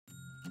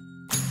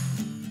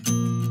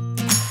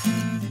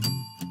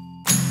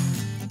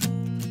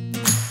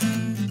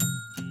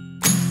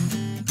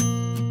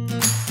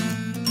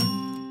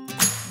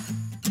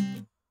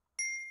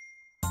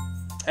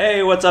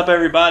Hey, what's up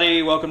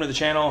everybody? Welcome to the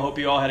channel. Hope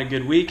you all had a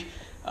good week.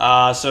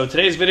 So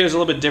today's video is a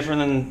little bit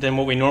different than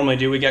what we normally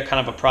do. We got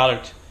kind of a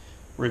product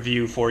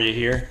review for you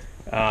here.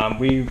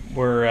 We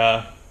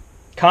were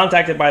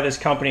contacted by this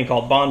company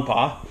called BONDPAW.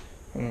 I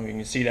don't know if you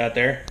can see that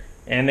there.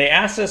 And they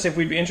asked us if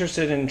we'd be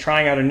interested in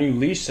trying out a new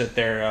leash that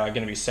they're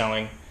going to be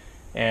selling.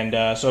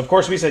 And so of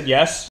course we said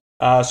yes.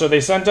 So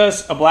they sent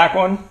us a black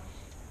one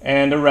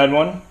and a red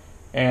one.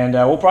 And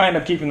we'll probably end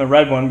up keeping the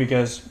red one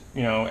because,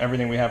 you know,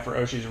 everything we have for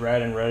Oshie is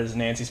red, and red is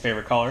Nancy's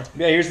favorite color.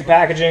 Yeah, here's the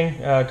packaging.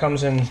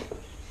 Comes in, you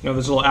know,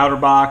 this little outer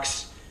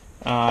box.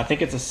 I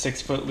think it's a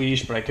 6-foot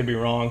leash, but I could be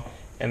wrong.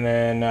 And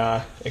then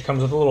it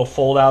comes with a little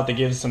fold out that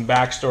gives some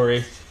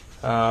backstory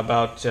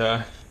about,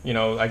 you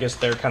know, I guess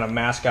they're kind of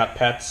mascot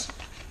pets,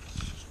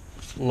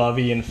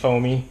 Lovey and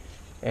Foamy.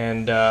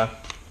 And,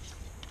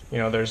 you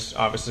know, there's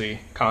obviously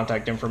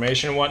contact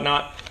information and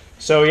whatnot.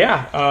 So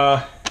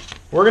yeah,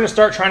 we're going to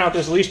start trying out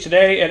this leash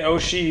today at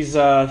Oshie's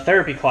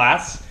therapy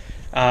class.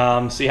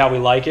 See how we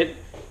like it.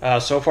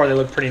 So far they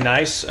look pretty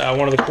nice.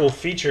 One of the cool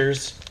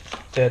features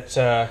that,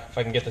 if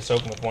I can get this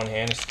open with one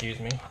hand, excuse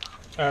me.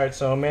 Alright,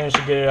 so I managed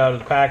to get it out of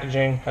the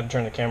packaging. Had to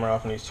turn the camera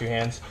off and use two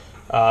hands.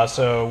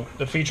 So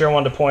the feature I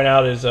wanted to point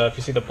out is if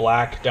you see the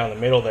black down the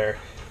middle there,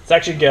 it's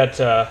actually got,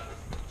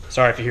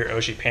 sorry if you hear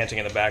Oshie panting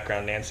in the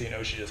background. Nancy and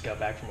Oshie just got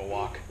back from a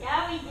walk.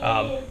 Yeah, we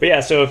did. But yeah,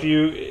 so if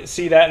you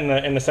see that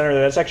in the center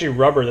there, that's actually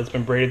rubber that's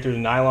been braided through the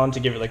nylon to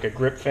give it like a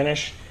grip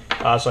finish.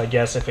 So I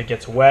guess if it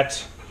gets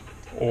wet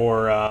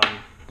or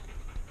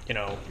you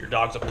know, your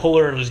dog's a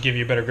puller, it'll just give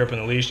you a better grip on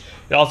the leash.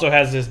 It also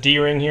has this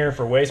D-ring here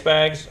for waste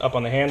bags up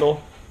on the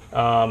handle.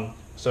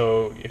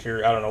 So if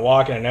you're out on a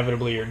walk and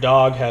inevitably your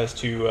dog has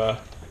to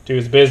do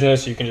his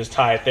business, you can just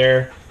tie it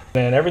there.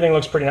 And everything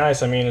looks pretty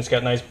nice. I mean, it's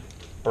got nice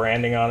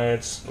branding on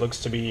it. It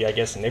looks to be, I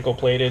guess, nickel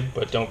plated,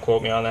 but don't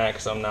quote me on that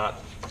because I'm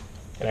not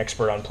an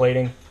expert on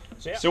plating.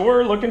 So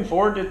we're looking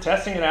forward to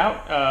testing it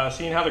out,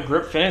 seeing how the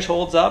grip finish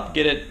holds up,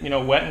 get it, you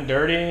know, wet and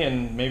dirty,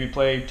 and maybe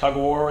play tug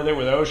of war with it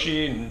with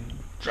Oshie and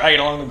drag it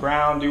along the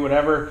ground, do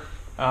whatever,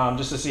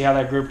 just to see how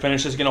that grip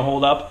finish is going to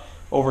hold up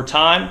over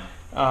time.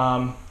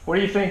 What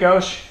do you think,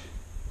 Osh?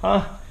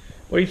 Huh?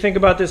 What do you think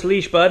about this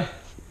leash, bud?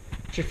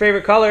 What's your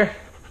favorite color?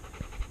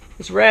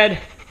 It's red.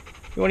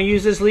 You want to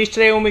use this leash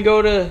today when we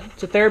go to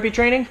therapy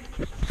training?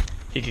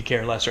 He could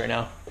care less right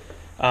now.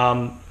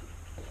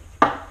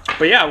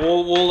 But yeah,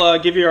 we'll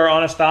give you our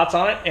honest thoughts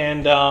on it,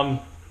 and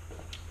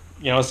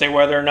you know, say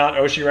whether or not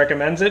Oshie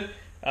recommends it.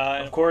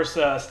 Of course,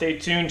 stay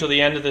tuned till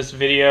the end of this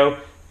video,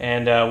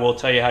 and we'll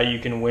tell you how you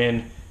can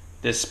win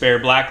this spare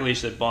black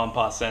leash that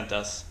BONDPAW sent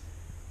us.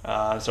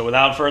 So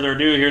without further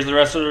ado, here's the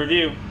rest of the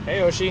review.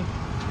 Hey Oshie,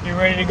 you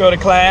ready to go to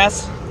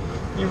class?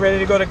 You ready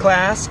to go to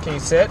class? Can you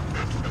sit?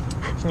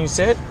 Can you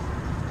sit?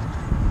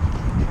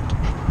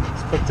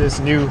 Let's put this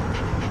new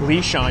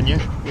leash on you.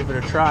 Give it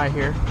a try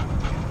here.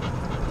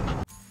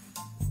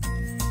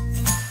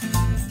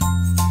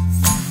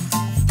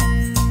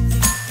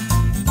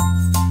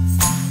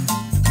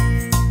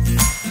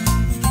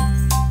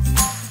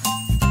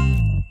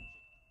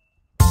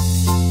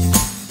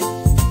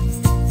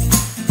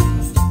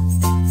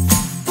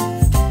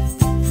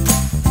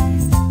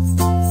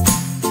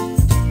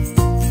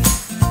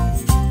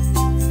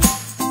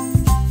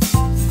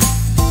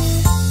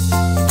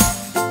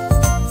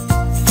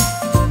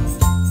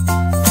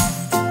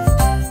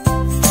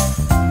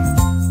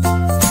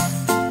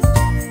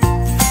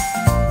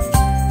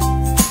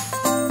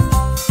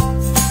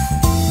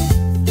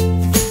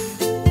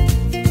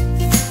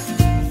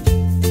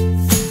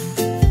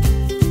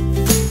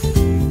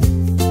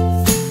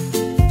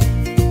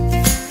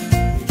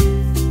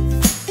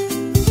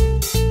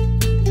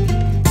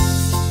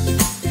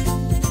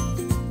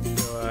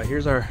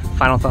 Here's our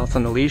final thoughts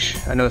on the leash.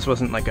 I know this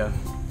wasn't like a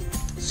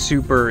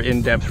super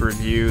in-depth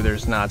review.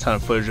 There's not a ton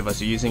of footage of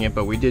us using it,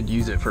 but we did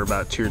use it for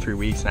about 2 or 3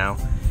 weeks now.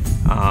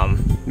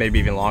 Maybe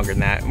even longer than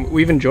that.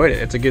 We've enjoyed it.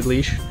 It's a good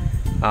leash.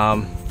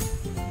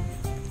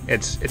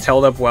 It's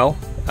held up well.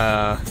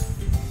 I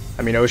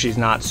mean, Oshie's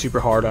not super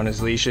hard on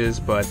his leashes,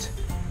 but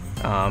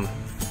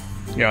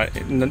you know,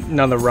 none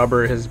of the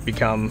rubber has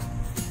become,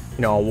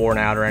 you know, all worn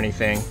out or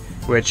anything,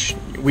 which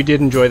we did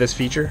enjoy this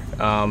feature.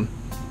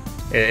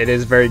 It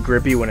is very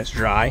grippy when it's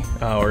dry,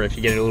 or if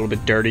you get it a little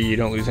bit dirty, you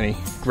don't lose any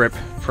grip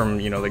from,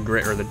 you know, the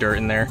grit or the dirt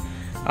in there.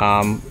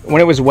 When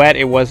it was wet,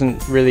 it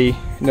wasn't really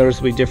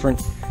noticeably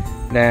different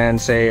than,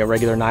 say, a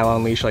regular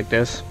nylon leash like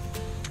this.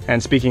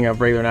 And speaking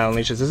of regular nylon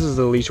leashes, this is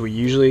the leash we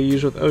usually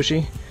use with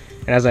Oshie.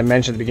 And as I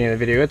mentioned at the beginning of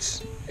the video,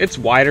 it's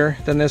wider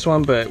than this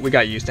one, but we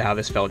got used to how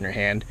this felt in your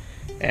hand.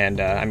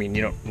 And I mean,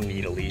 you don't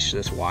need a leash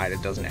this wide.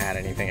 It doesn't add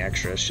anything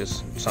extra. It's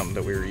just something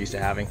that we were used to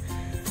having.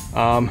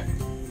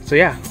 So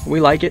yeah, we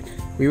like it.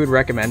 We would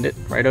recommend it,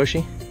 right,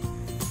 Oshie?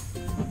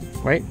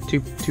 Right?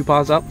 Two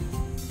paws up.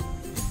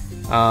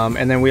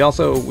 And then we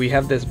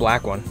have this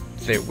black one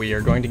that we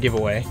are going to give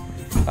away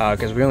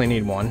because we only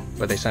need one,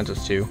 but they sent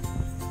us 2.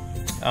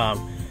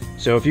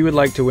 So if you would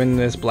like to win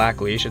this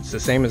black leash, it's the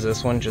same as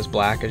this one, just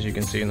black, as you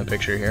can see in the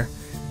picture here.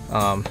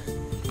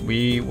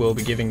 We will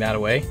be giving that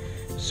away.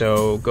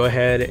 So go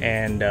ahead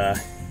and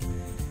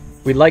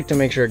we'd like to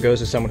make sure it goes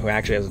to someone who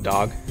actually has a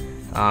dog.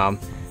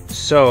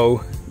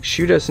 So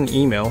shoot us an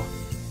email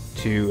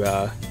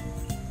to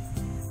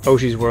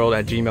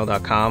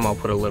oshiesworld@gmail.com. I'll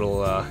put a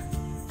little,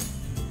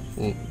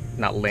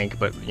 not link,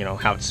 but you know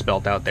how it's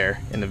spelled out there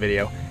in the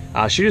video.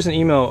 Shoot us an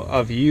email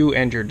of you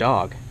and your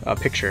dog, a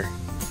picture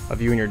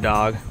of you and your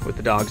dog with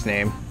the dog's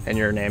name and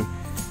your name,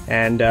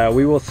 and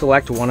we will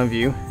select one of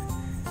you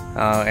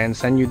and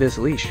send you this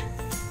leash.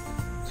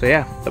 So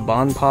yeah, the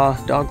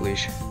BONDPAW dog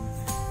leash.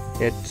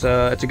 It's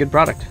a good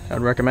product.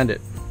 I'd recommend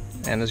it,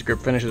 and this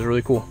grip finish is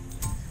really cool.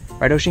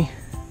 Right, Oshie?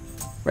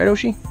 Right,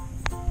 Oshie?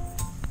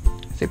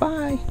 Say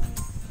bye.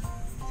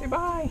 Say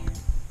bye.